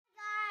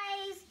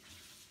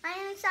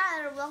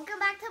Insider. Welcome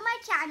back to my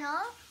channel.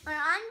 We're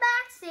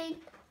unboxing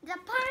the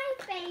Pie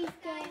Face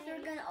game.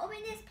 We're gonna open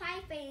this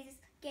Pie Face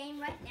game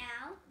right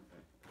now.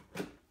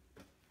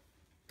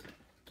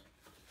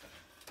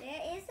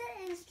 There is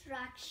an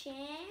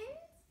instruction.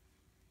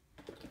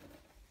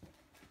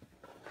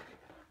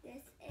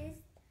 This is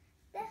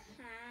the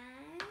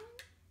hand.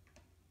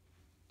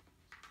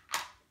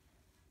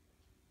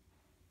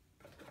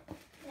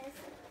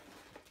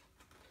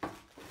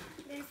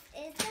 This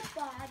is the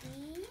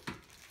body.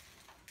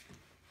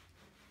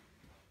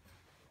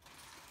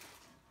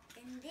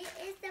 And this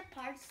is the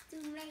parts to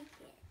make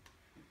it.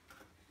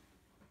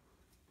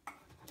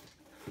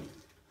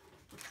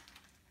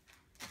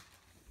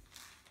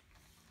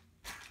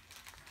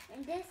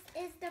 And this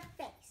is the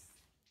face.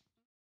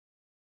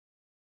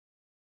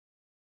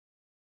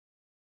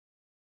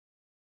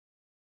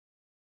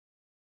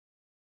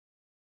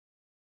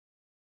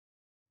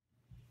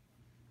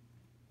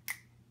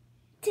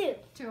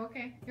 Two,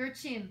 okay. Your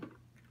chin.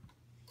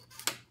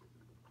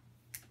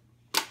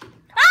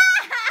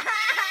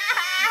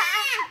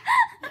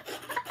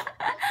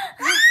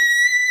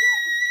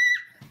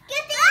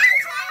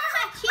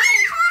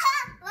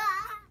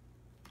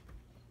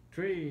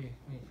 Three.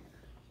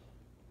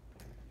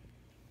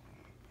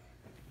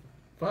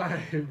 5.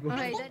 Okay,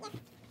 Five.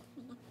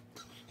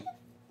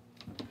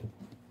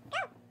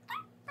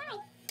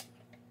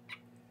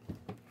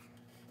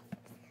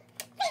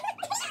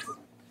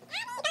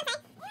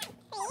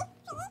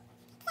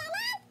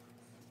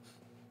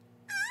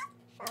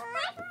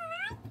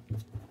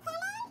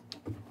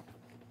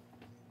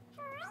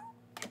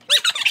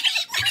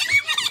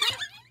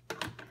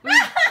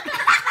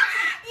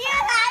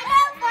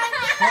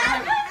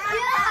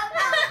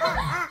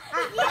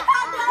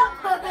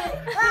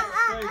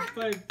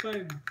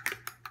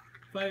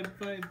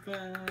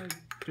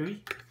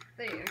 3.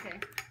 3, okay.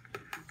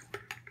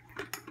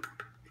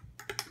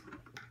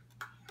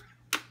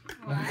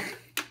 1,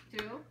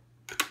 2,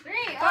 3.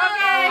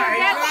 Okay,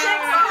 that's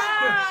 6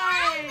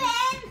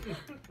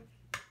 points.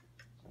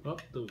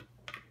 Up 2.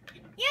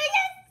 You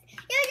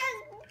just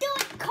do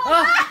it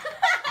cold.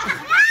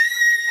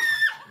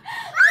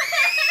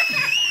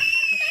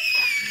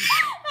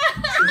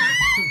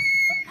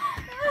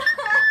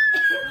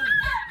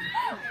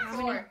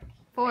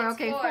 Four,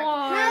 okay, 4.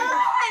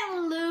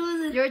 I'm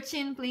losing. Your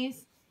chin,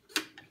 please.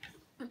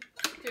 2,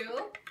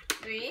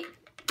 3,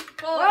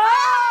 4. Oh!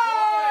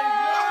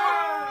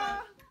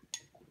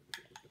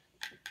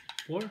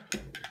 4.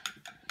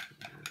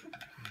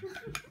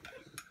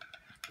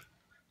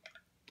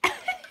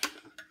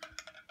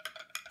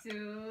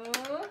 Two,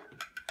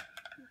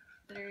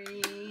 3.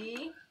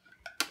 You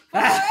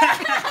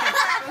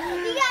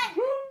got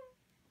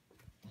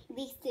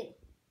these two.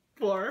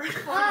 4.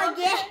 Oh,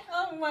 yeah.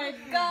 Oh my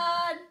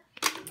god.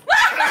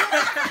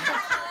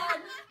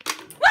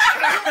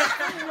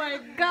 Oh my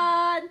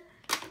god.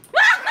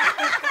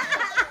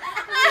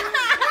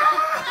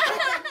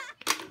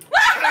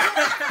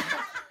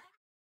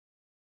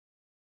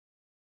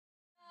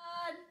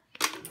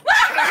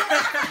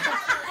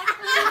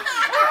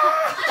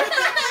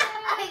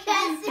 I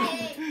can't see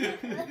it.